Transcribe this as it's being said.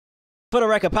For the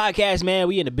Record Podcast, man,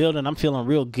 we in the building. I'm feeling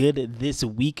real good this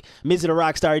week. Mizzy the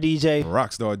ROCKSTARR DJ.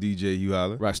 ROCKSTARR DJ, you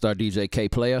holla. ROCKSTARR DJ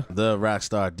KayPlaya. The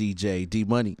ROCKSTARR DJ D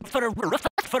Money. For the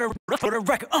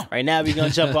record. Right now, we're going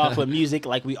to jump off with music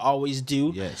like we always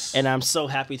do. Yes. And I'm so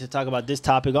happy to talk about this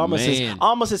topic.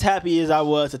 Almost as happy as I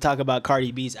was to talk about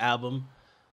Cardi B's album.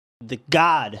 The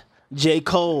God, J.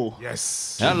 Cole.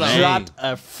 Yes. Dropped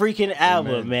a freaking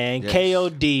album, man. Yes.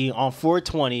 KOD on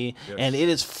 420. Yes. And it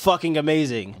is fucking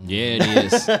amazing. Yeah, it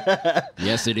is.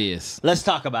 Yes, it is. Let's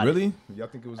talk about it. Really? Y'all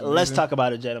think it was amazing? Let's talk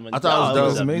about it, gentlemen. I thought it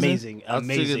was amazing. I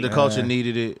think the culture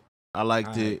needed it. I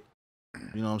liked it.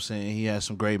 You know what I'm saying? He had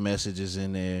some great messages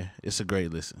in there. It's a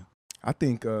great listen. I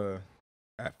think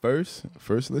at first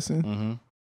listen,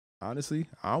 honestly,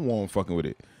 I wasn't fucking with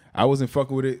it. I wasn't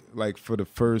fucking with it like for the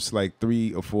first like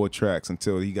 3 or 4 tracks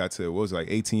until he got to what was it, like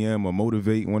ATM or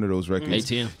Motivate, one of those records.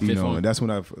 ATM, you know, and that's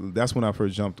when I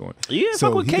first jumped on. You didn't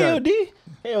fuck with KOD?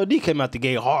 KOD came out the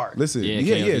gate hard. Listen,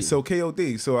 yeah. So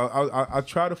KOD. So I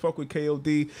try to fuck with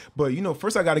KOD, but you know,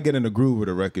 first I got to get in the groove with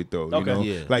the record though. You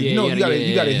know, like you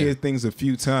gotta hear things a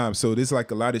few times. So there's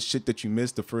like a lot of shit that you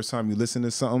missed the first time you listen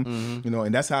to something. You know,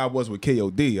 and that's how I was with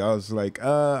KOD. I was like,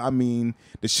 I mean,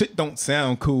 the shit don't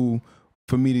sound cool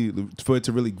for it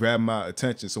to really grab my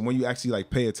attention. So when you actually like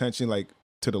pay attention like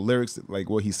to the lyrics, like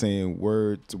what he's saying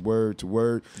word to word to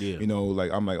word, you know,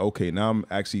 like I'm like, okay, now I'm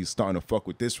actually starting to fuck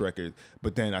with this record.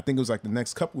 But then I think it was like the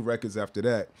next couple records after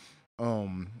that,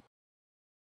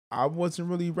 I wasn't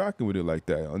really rocking with it like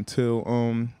that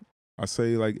until I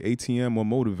say like ATM or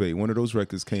Motivate. One of those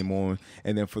records came on,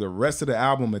 and then for the rest of the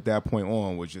album at that point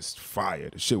on was just fire.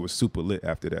 The shit was super lit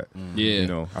after that. You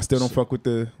know, I still don't fuck with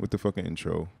the fucking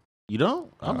intro. You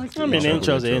don't? I like I mean, the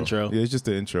intro's the intro. Yeah, it's just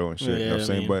the intro and shit. You know what I'm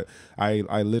saying? But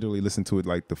I literally listened to it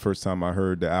like the first time I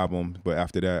heard the album, but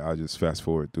after that, I just fast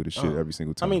forward through the shit every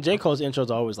single time. I mean, J. Cole's intros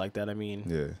are always like that. I mean,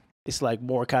 yeah. It's like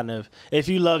more kind of, if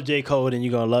you love J. Cole, then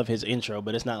you're going to love his intro,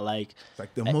 but it's not like. It's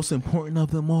like the most important of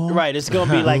them all. Right. It's going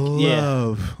to be like,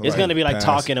 it's going to be like past.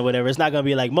 talking or whatever. It's not going to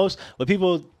be like what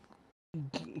people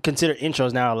consider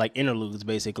intros now are like interludes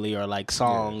basically, or like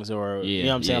songs, or you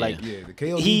know what I'm saying? Like, the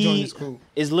KOD joint is cool.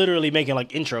 Is literally making like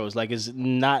intros. Like, it's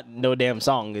not no damn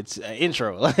song. It's an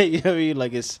intro. Like, you know what I mean?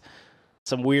 Like, it's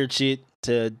some weird shit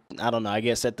to, I don't know, I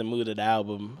guess set the mood of the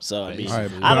album. So I mean,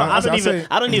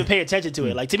 I don't even pay attention to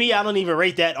it. Like, to me, I don't even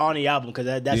rate that on the album because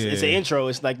it's an intro.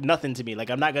 It's like nothing to me.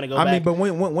 Like, I'm not gonna go back. I mean, but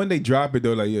when they drop it,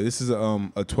 they're like, this is a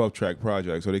 12-track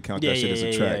project, so they count that shit as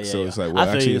a track. So it's like, well,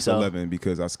 actually it's 11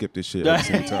 because I skipped this shit every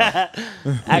single time.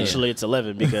 Actually, it's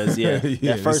 11 because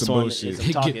that first one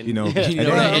is talking. You know,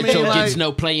 that intro gets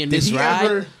no play in this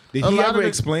ride. Did he ever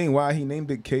explain why he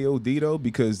named it KOD though?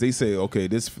 Because they say, okay,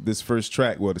 this first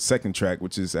track, well, the second track,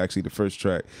 which is actually the first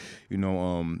track, you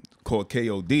know, called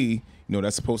KOD, you know,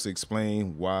 that's supposed to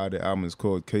explain why the album is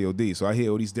called KOD. So I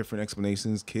hear all these different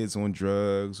explanations, kids on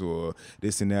drugs or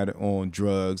this and that on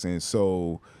drugs. And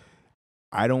so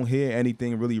I don't hear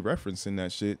anything really referencing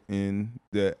that shit in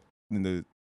the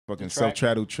fucking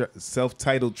self-titled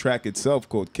track itself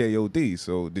called KOD.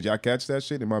 So did y'all catch that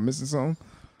shit? Am I missing something?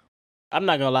 I'm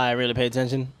not gonna lie, I really pay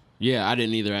attention. Yeah, I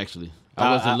didn't either actually.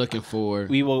 I wasn't looking for.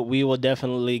 We will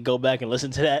definitely go back and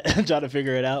listen to that and try to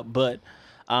figure it out. But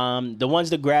the ones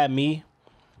that grab me,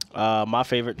 my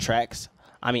favorite tracks.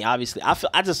 I mean, obviously,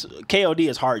 KOD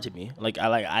is hard to me.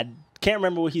 I can't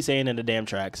remember what he's saying in the damn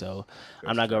track, so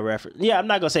I'm not gonna reference. Yeah, I'm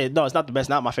not gonna say no. It's not the best.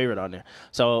 Not my favorite on there.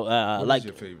 So what is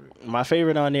your favorite? My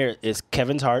favorite on there is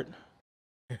Kevin's Heart.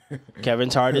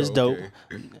 Kevin's Heart is dope.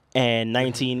 And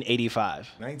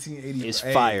 1985. 1985 is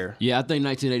fire. Yeah, I think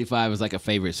 1985 is like a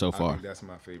favorite so far. I think that's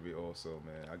my favorite also,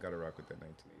 man. I gotta rock with that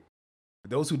 1985. For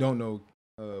those who don't know,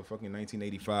 fucking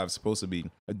 1985 is supposed to be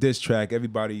a diss track.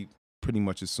 Everybody pretty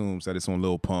much assumes that it's on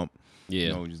Lil Pump. Yeah,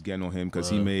 you know, just getting on him because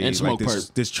he made like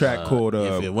this track called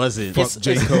if it wasn't Fuck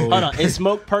J. Cole. Hold on, is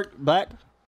Smoke Perk Black?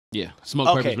 Yeah, Smoke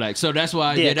Perp is black. So that's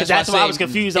why. Yeah, that's why I was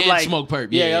confused. I'm like, Smoke Perp.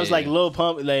 Yeah, I was like Lil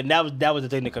Pump. Like, that was the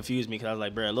thing that confused me because I was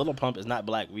like, bro, Lil Pump is not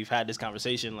black. We've had this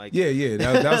conversation. Like,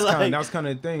 that was kind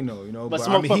of the thing, though. You know, but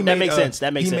Smoke Pump, that makes sense.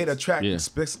 That makes sense. He made a track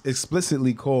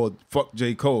explicitly called "Fuck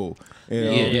J. Cole."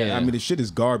 And, I mean, the shit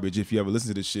is garbage if you ever listen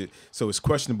to this shit. So it's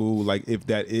questionable, like if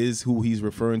that is who he's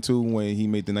referring to when he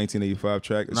made the 1985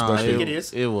 track. No, it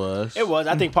is. It was. It was.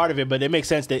 I think part of it, but it makes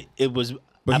sense that it was.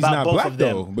 But he's not black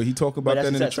though. But he talked about that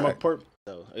in the track.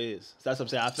 So it is. That's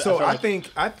what I'm saying. So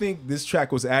I think this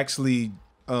track was actually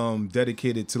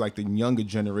dedicated to like the younger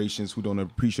generations who don't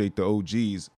appreciate the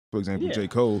OGs. For example, J.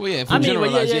 Cole. Well, yeah,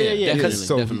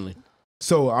 definitely.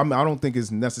 So I don't think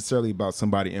it's necessarily about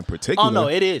somebody in particular. Oh no,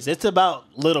 it is. It's about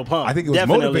Lil Pump. I think it was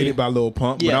motivated by Lil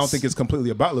Pump, but I don't think it's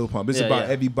completely about Lil Pump. It's about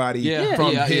everybody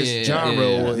from his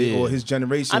genre or his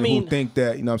generation who think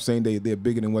that, you know what I'm saying, they're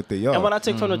bigger than what they are. And what I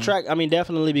take from the track, I mean,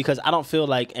 definitely, because I don't feel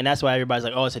like, and that's why everybody's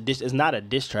like, oh, it's not a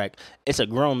diss track. It's a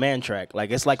grown man track. Like,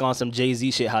 it's like on some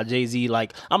Jay-Z shit, how Jay-Z,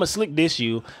 like, I'm going to slick diss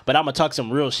you, but I'm going to talk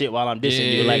some real shit while I'm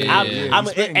dissing you. Like,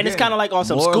 and it's kind of like on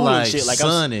some school and shit. Like,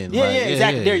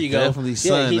 exactly. There you go. Definitely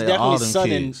sunning. He's definitely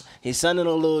sunning. He's sunning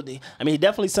a little. I mean, he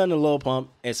definitely sunning Lil Pump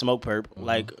and Smoke Perp.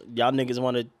 Like, y'all niggas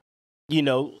want to, you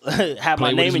know, have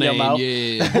my name in your mouth.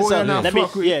 Yeah. So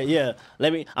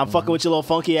let me, I'm fucking with your little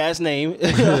funky ass name.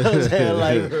 You know what I'm saying?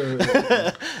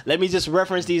 Like, let me just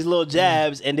reference these little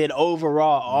jabs, and then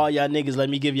overall, all y'all niggas, let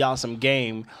me give y'all some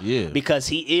game. Yeah. Because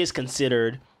he is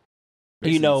considered,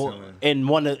 you know, in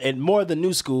more of the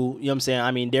new school, you know what I'm saying?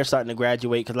 I mean, they're starting to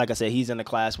graduate because, like I said, he's in the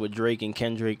class with Drake and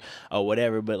Kendrick or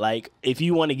whatever. But, like, if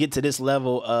you want to get to this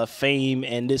level of fame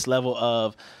and this level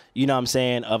of, you know what I'm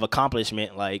saying, of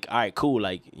accomplishment, like, all right, cool.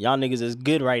 Like, y'all niggas is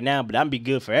good right now, but I'm be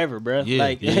good forever, bro. Yeah,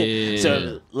 like,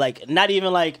 so, like, not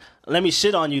even like, let me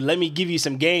shit on you. Let me give you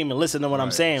some game and listen to what I'm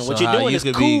saying. What you're doing is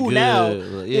cool now.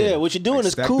 Yeah, what you're doing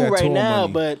is cool right now,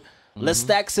 but let's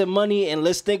stack some money and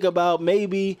let's think about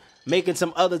maybe making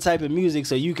some other type of music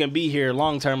so you can be here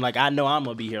long term. Like, I know I'm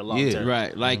gonna be here long term.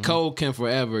 Right. Like Cole can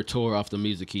forever tour off the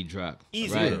music he dropped.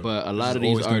 Easy. Right. But a lot of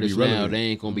these artists now, they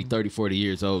ain't gonna be 30, 40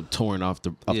 years old touring off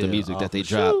the music that they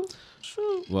dropped.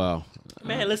 True. Wow.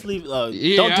 Man, let's leave. Don't do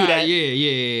that. I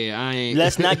ain't.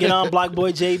 Let's not get on Block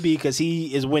Boy JB because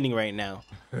he is winning right now.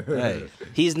 Hey.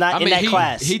 He's not in that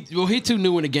class. He too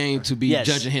new in the game to be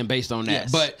judging him based on that.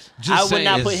 Yes. But I would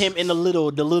not put him in the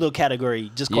little category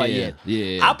just quite yet.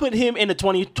 Yeah. I put him in the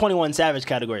 21 Savage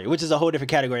category, which is a whole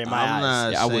different category in my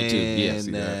eyes. I would too.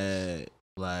 Yeah.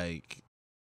 Like,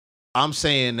 I'm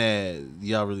saying that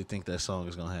y'all really think that song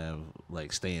is gonna have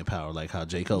like staying power, like how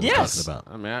J. Cole was talking about.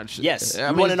 I mean,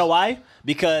 you want to know why?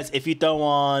 Because if you throw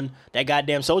on that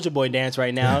goddamn Soulja Boy dance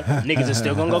right now, niggas are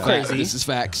still gonna go crazy. This is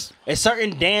facts. It's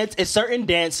certain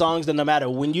dance songs that no matter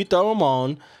when you throw them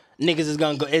on, niggas is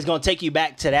gonna go. It's gonna take you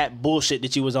back to that bullshit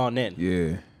that you was on then.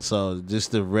 Yeah. So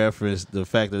just the reference, the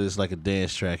fact that it's like a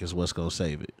dance track is what's gonna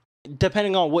save it.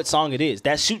 Depending on what song it is,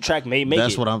 that shoot track may make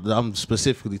That's it. what I'm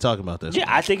specifically talking about. That. Yeah,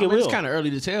 I think it will. It's kind of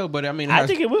early to tell, but I mean, I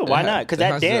think it will. Why not? Because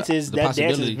that dance is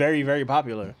very, very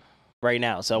popular right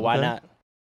now. So why not?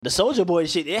 The Soulja Boy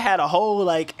shit, it had a whole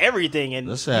like everything, and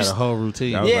this had a whole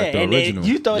routine. That was like the original.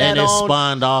 You throw that and on, it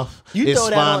spawned off. It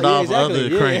spawned off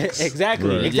other cranks.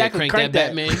 Exactly. Crank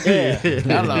that Batman.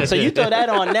 Yeah. So you throw that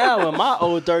on now, and my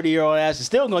old 30-year-old ass is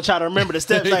still gonna try to remember the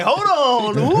steps. Like,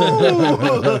 hold on,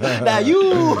 ooh, now you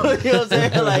know what I'm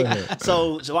saying? Like,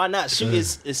 so why not? Shoot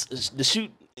the shoot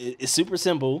is super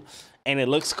simple, and it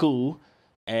looks cool.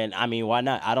 And I mean, why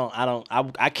not?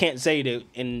 I can't say that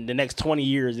in the next 20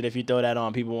 years that if you throw that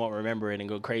on, people won't remember it and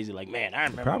go crazy. Like, man, I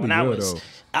remember probably when I was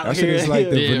out that here. Shit is like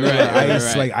the Vanilla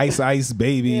Ice, right. like Ice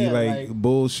Baby, like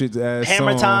bullshit ass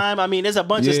Hammer song. Time. I mean, there's a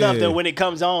bunch of stuff that when it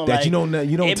comes on, that like,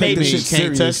 you don't take this shit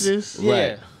Can't touch serious. this.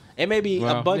 Yeah. It may be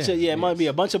a bunch of it might be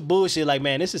a bunch of bullshit. Like,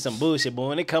 man, this is some bullshit. But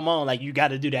when it come on, like, you got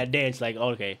to do that dance. Like,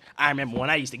 okay, I remember when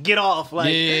I used to get off.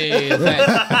 Like, real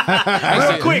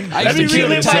quick. I used to kill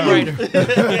the typewriter.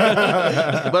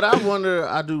 But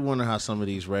I do wonder how some of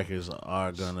these records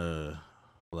are gonna,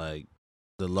 like,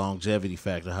 the longevity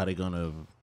factor, how they're gonna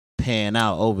pan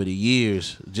out over the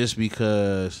years, just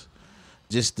because.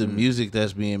 Just the music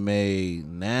that's being made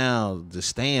now, the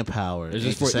staying power. It's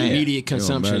just for immediate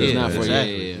consumption. It's not for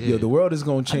Yeah, the world is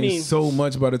gonna change so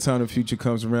much by the time the future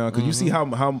comes around. Because you see how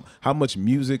much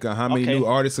music or how many new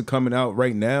artists are coming out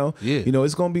right now. Yeah, you know,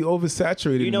 it's gonna be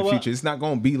oversaturated in the future. It's not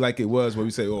gonna be like it was where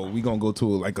we say, oh, we gonna go to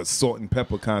like a Salt and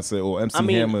Pepper concert or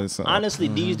MC Hammer or something. Honestly,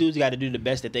 these dudes got to do the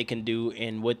best that they can do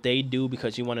in what they do,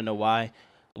 because you want to know why?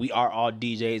 We are all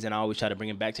DJs, and I always try to bring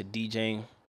it back to DJing.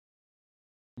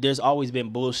 There's always been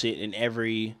bullshit in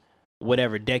every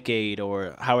whatever decade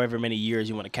or however many years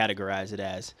you want to categorize it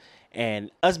as.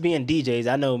 And us being DJs,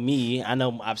 I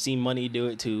know I've seen Money do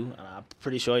it too. I'm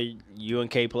pretty sure you and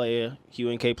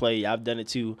KayPlaya, I've done it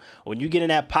too. When you get in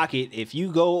that pocket, if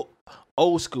you go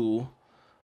old school,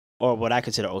 or what I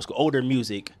consider old school, older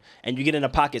music, and you get in a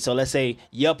pocket, so let's say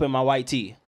Yup in My White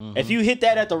Tee. If you hit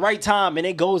that at the right time and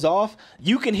it goes off,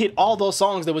 you can hit all those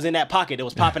songs that was in that pocket that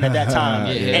was popping at that time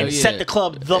and set the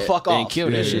club the fuck off. And kill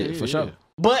that shit, for sure.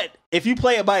 But if you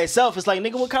play it by itself, it's like,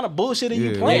 nigga, what kind of bullshit are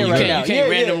you playing right now? You can't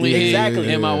randomly hit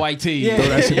in My White Tee. Throw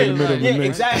that shit in the middle of the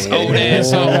mix. Exactly. Old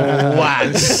ass song.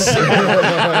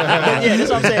 Yeah, that's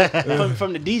what I'm saying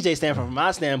from the DJ standpoint, from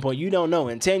my standpoint, you don't know.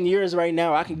 In 10 years right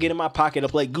now, I can get in my pocket to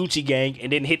play Gucci Gang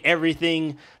and then hit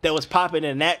everything that was popping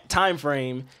in that time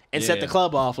frame and set the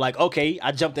club off. Like, okay,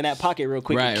 I jumped in that pocket real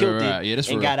quick and killed it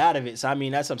and got out of it. So, I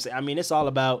mean, that's what I'm saying. I mean, it's all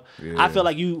about, I feel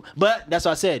like but that's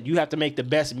what I said. You have to make the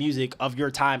best music of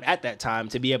your time at that time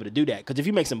to be able to do that. Because if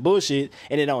you make some bullshit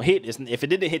and it don't hit, if it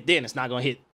didn't hit then, it's not going to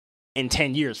hit in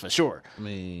 10 years for sure. I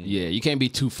mean, yeah, you can't be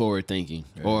too forward thinking,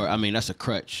 or I mean, that's a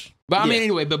crutch. But I mean,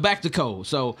 anyway, but back to Cole.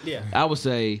 So I would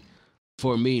say,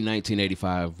 for me,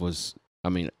 1985 was, I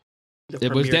mean,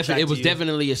 it was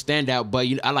definitely a standout. But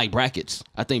I like Brackets.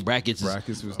 I think Brackets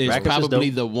is probably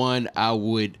the one I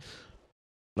would,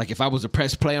 like, if I was to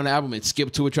press play on the album and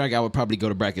skip to a track, I would probably go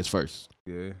to Brackets first.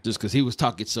 Yeah, just because he was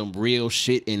talking some real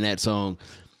shit in that song.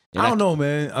 I don't know,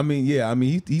 man. I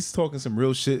mean, he's talking some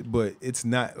real shit, but it's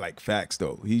not like facts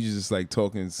though. He's just like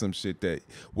talking some shit that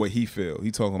what he feel.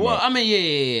 He talking about. Well, I mean,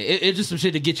 it's just some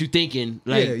shit to get you thinking.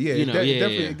 Like,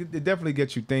 it definitely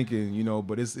gets you thinking,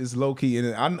 But it's low key,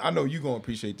 and I know you gonna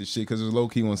appreciate this shit because it's low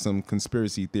key on some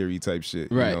conspiracy theory type shit,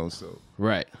 right? So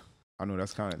right. I know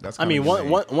that's kind of. I mean,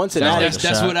 once an addict.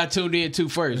 That's what I tuned into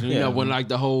first. When like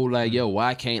the whole like, yo,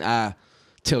 why can't I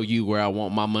tell you where I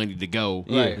want my money to go?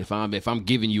 Right. If I'm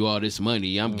giving you all this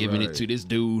money, I'm giving it to this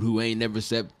dude who ain't never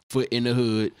set foot in the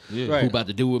hood, who about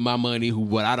to do with my money,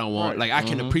 what I don't want. Like, I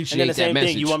can appreciate that message. And then the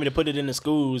same thing, you want me to put it in the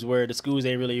schools where the schools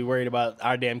ain't really worried about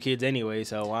our damn kids anyway,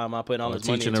 so why am I putting all this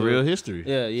money into teaching the real history?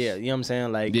 Yeah, you know what I'm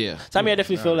saying? Like, so I mean, I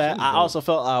definitely feel that. I also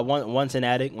felt once an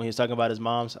addict when he was talking about his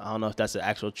moms. I don't know if that's an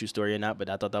actual true story or not, but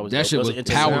I thought that was shit was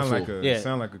powerful.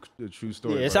 Sound like a true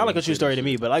story. Yeah, it sounded like a true story to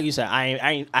me, but like you said,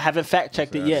 I haven't fact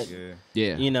checked it yet.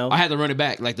 Yeah, I had to run it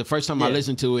back. Like the first time I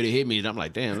listened to it, it hit me, and I'm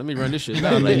like, damn, let me run this shit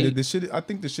back. I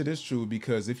think the shit is true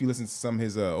because if you listen to some of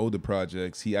his older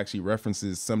projects, he actually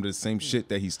references some of the same shit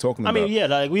that he's talking about. I mean,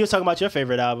 like we were talking about your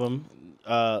favorite album.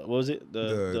 What was it?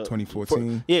 The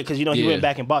 2014. Because he went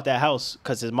back and bought that house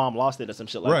because his mom lost it or some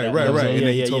shit like that. Right. And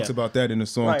then he talks about that in the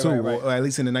song too. Right. Well, at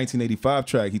least in the 1985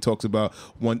 track, he talks about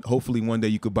hopefully one day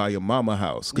you could buy your mama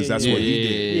house because that's what he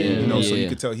did. So you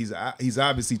could tell he's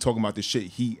obviously talking about the shit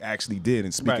he actually did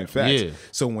and speaking facts.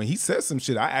 So when he says some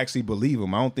shit, I actually believe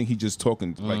him. I don't think he's just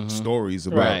talking like stories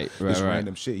about this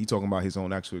random shit. He's talking about his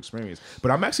own actual experience.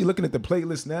 But I'm actually looking at the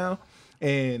playlist now,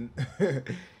 and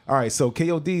all right, so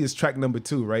KOD is track number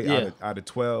 2, right? Out of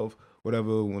 12,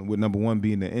 whatever, with number 1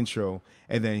 being the intro.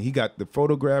 And then he got the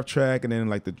photograph track, and then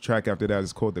like the track after that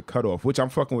is called The Cutoff, which I'm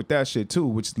fucking with that shit too,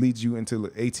 which leads you into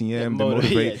ATM, the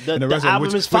Motivate, and the rest of it,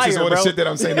 which is all the shit that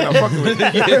I'm saying that I'm fucking with.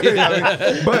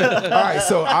 But all right,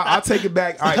 so I'll take it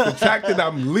back. All right, the track that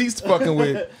I'm least fucking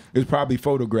with is probably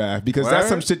Photograph, because that's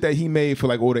some shit that he made for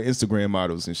like all the Instagram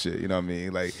models and shit. You know what I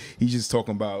mean? Like he's just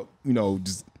talking about,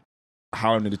 just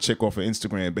hollering at the chick off of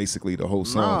Instagram, basically the whole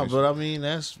song. Nah, but I mean,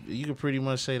 you could pretty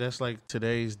much say that's like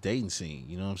today's dating scene.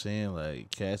 You know what I'm saying?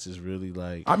 Like, Cats is really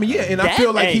like. I mean, and I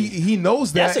feel like he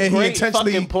knows that, and he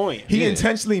intentionally fucking point. He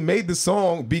intentionally made the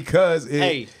song because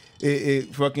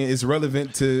it fucking is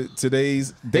relevant to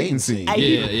today's dating scene.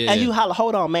 Hey, you holla,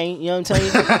 hold on, man. You know what I'm telling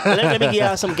you? let me get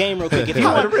out some game real quick. If you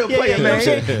want a real player,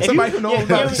 man. Somebody who knows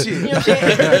about the shit. You know what I'm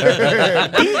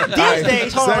saying? These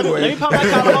days, hold on. Let me pop my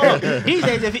collar. Hold on. These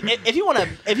days, if you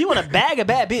want to bag a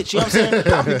bad bitch, you know what I'm saying?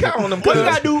 Pop the collar on them. All you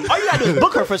gotta do is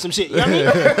book her for some shit. You know what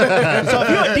I mean? So if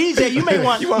you're a DJ,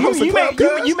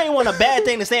 you may want a bad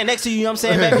thing to stand next to you. You know what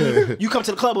I'm saying? Baby, you come to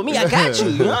the club with me, I got you.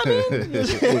 You know what I mean?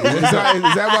 Is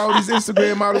that why all these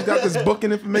Instagram models got this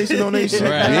booking information on their shit?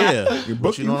 Right. Yeah.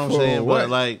 But you know what I'm saying? But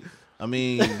like, I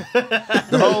mean,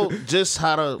 the whole just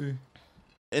how to,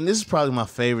 and this is probably my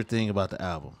favorite thing about the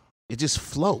album. It just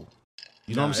flow.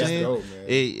 You know what I'm saying? Dope, man.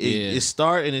 It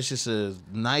start and it's just a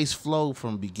nice flow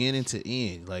from beginning to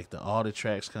end. Like all the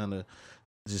tracks kind of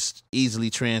just easily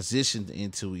transitioned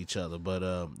into each other. But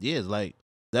like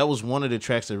that was one of the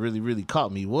tracks that really, really caught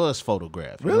me was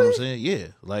Photograph. You know what I'm saying? Yeah.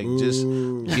 Like just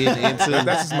getting into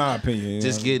that's just my opinion.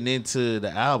 Just getting into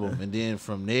the album, and then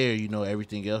from there,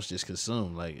 everything else just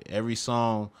consumed. Like every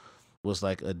song was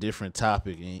like a different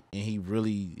topic, and he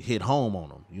really hit home on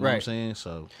them. You know what I'm saying?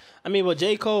 So I mean, with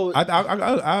J. Cole,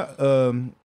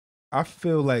 I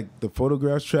feel like the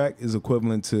Photographs track is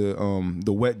equivalent to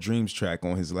the Wet Dreams track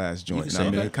on his last joint. I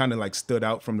mean, it kind of like stood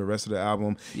out from the rest of the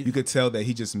album. You could tell that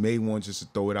he just made one just to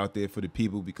throw it out there for the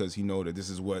people because he know that this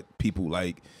is what people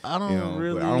like. I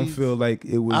don't feel like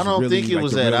it was. I don't really think it like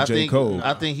was the that. real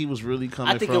I think he was really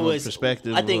coming from a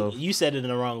perspective. I think you said it in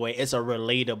the wrong way. It's a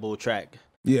relatable track.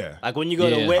 Yeah. Like when you go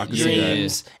to Wet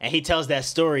Dreams and he tells that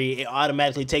story, it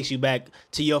automatically takes you back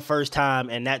to your first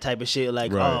time and that type of shit.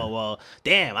 Like, oh, well,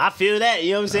 damn, I feel that.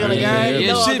 You know what I'm saying? Like, you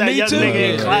know, shit, that young too.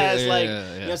 nigga in class. Like, you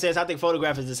know what I'm saying? So I think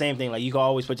Photograph is the same thing. Like, you can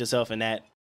always put yourself in that.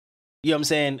 You know what I'm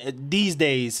saying? These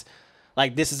days,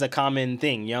 like, this is a common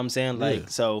thing. You know what I'm saying? Like,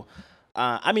 so,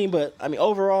 I mean,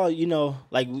 overall, you know,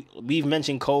 like, we've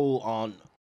mentioned Cole on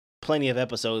plenty of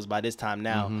episodes by this time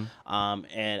now.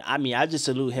 And I mean, I just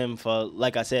salute him for,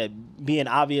 like I said, being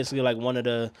obviously like one of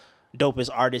the dopest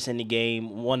artists in the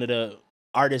game, one of the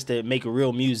artists that make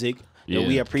real music that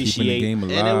we appreciate. The game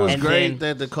alive. And it was great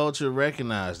that the culture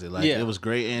recognized it. Like it was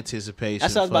great anticipation.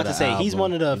 That's what I was about to say. Album. He's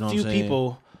one of the few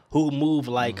people who move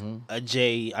like a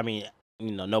Jay. I mean,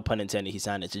 you know, no pun intended, he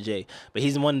signed it to Jay. But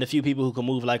he's one of the few people who can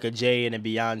move like a Jay and a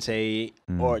Beyonce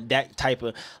or that type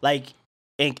of, like,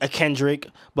 a Kendrick.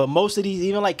 But most of these,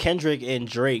 even like Kendrick and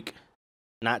Drake,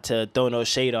 not to throw no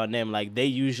shade on them, like, they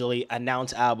usually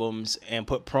announce albums and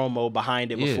put promo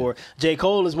behind it before. J.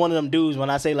 Cole is one of them dudes, when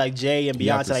I say like Jay and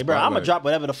Beyonce, like, bro, I'm gonna drop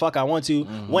whatever the fuck I want to,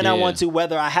 when I want to,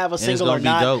 whether I have a single or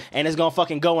not, and it's gonna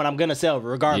fucking go and I'm gonna sell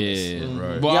regardless.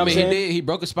 Well, I mean, he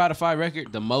broke a Spotify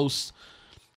record, the most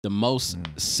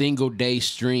single day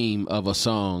stream of a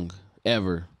song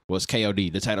ever was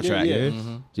KOD, the title track.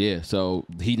 So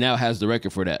he now has the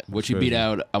record for that, which he beat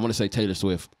out, I want to say, Taylor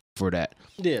Swift for that.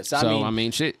 So I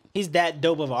mean, shit, he's that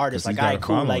dope of an artist. Like, all right,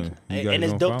 cool. Like, and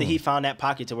it's dope that he found that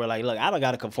pocket to where, like, look, I don't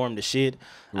gotta conform to shit.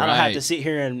 I don't have to sit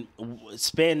here and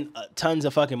spend tons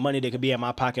of fucking money that could be in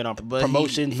my pocket on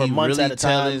promotion for months at a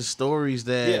time. Telling stories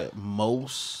that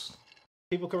most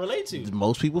people can relate to.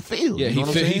 Most people feel. Yeah, you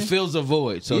know he fills a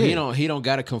void. So he don't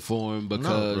gotta conform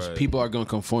because people are gonna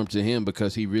conform to him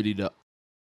because he really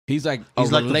he's like a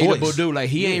relatable dude. Like,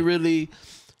 he ain't really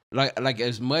like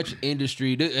as much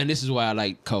industry, and this is why I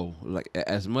like Cole. Like,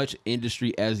 as much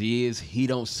industry as he is, he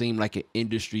don't seem like an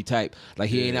industry type. Like,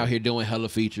 he ain't out here doing hella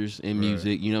features in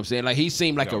music. You know what I'm saying? Like, he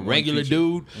seemed like a regular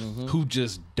dude who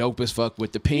just dope as fuck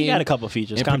with the pen. He got a couple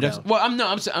features. Well,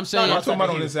 I'm saying. I'm talking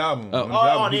about on this album.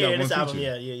 This album.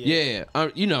 Yeah.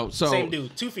 You know, so same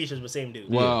dude, 2 features, but same dude.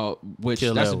 Well, which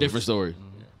that's a different story.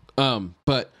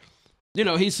 But you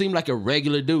know, he seemed like a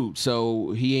regular dude,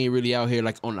 so he ain't really out here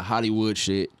like on the Hollywood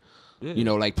shit. You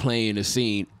know, like playing the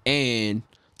scene, and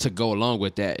to go along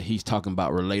with that, he's talking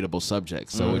about relatable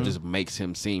subjects, so it just makes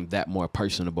him seem that more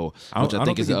personable, which I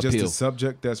think is just appeal. a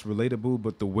subject that's relatable,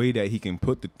 but the way that he can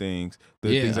put the things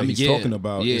that he's talking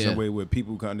about is a way where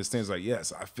people can understand. It's like,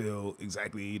 yes, I feel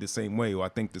exactly the same way, or I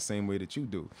think the same way that you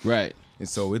do. Right. And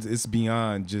so it's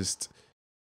beyond just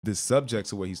the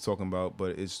subjects of what he's talking about,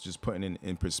 but it's just putting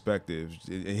in perspective.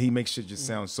 And he makes shit just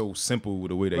sound so simple with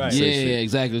the way that he says shit. Yeah,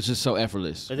 exactly. It's just so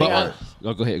effortless. Go ahead.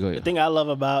 The thing I love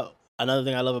about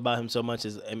him so much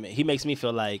is, I mean, he makes me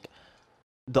feel like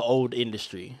the old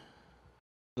industry.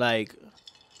 Like,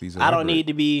 I don't need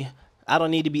to be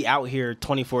out here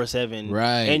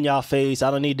 24/7 in y'all face. I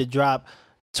don't need to drop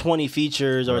 20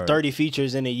 features or 30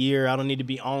 features in a year. I don't need to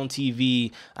be on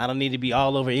TV. I don't need to be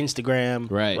all over Instagram.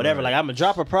 Whatever. Like, I'm gonna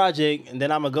drop a project and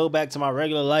then I'm gonna go back to my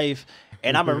regular life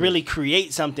and I'm gonna really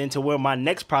create something to where my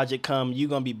next project come, you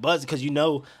gonna be buzzing because you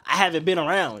know I haven't been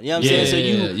around. You know what I'm saying? So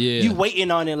you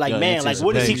waiting on it like, man, like,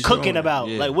 what is he cooking about?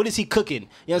 Like, what is he cooking? You know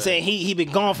what I'm saying? He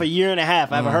been gone for a year and a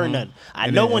half. I haven't heard nothing.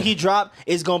 I know when he drop,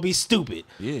 it's gonna be stupid.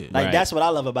 Like, that's what I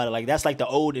love about it. Like, that's like the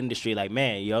old industry. Like,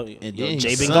 man,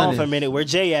 Jay been gone for a minute. Where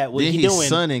Jay at? What he doing? He's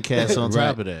sunning cats on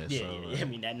top of that. I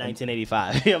mean, that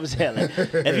 1985. You know what I'm saying? Like,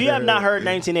 if you have not heard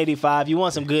 1985, you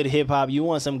want some good hip hop, you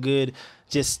want some good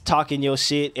just talking your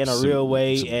shit in a real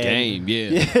way, and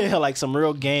game, like some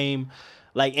real game,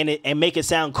 like, and make it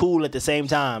sound cool at the same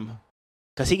time.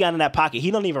 Cause he got in that pocket. He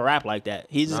don't even rap like that.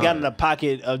 He just got in the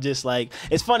pocket of just like,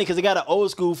 it's funny because it got an old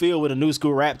school feel with a new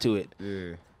school rap to it.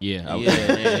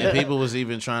 And people was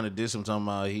even trying to diss him, talking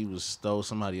about he stole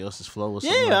somebody else's flow or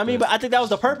something. I mean, but I think that was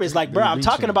the purpose. Like, bro, I'm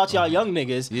talking about y'all young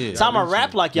niggas. So I'm gonna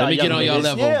rap like y'all young niggas.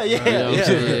 Let me get on y'all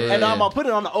level. And I'm gonna put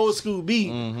it on the old school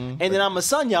beat, and then I'm gonna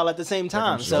son y'all at the same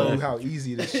time. So how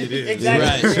easy this shit is.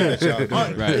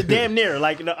 Exactly. Damn near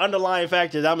like the underlying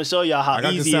factors. I'm gonna show y'all how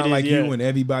easy it is. Sound like you and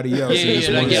everybody else.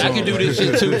 I can do this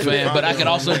shit too, fam. But I can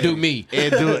also do me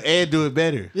and do it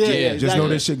better. Just know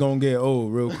this shit gonna get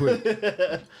old real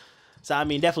quick. So, I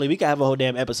mean, definitely, we could have a whole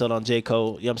damn episode on J.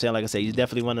 Cole. You know what I'm saying? Like I said, he's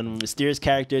definitely one of the mysterious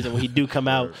characters. And when he do come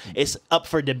out, it's up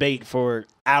for debate for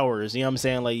hours. You know what I'm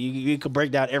saying? Like, you could break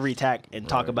down every tack and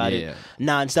talk about it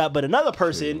nonstop. But another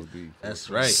person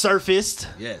surfaced.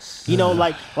 Yes. You know,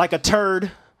 like a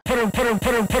turd. Put him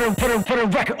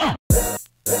record.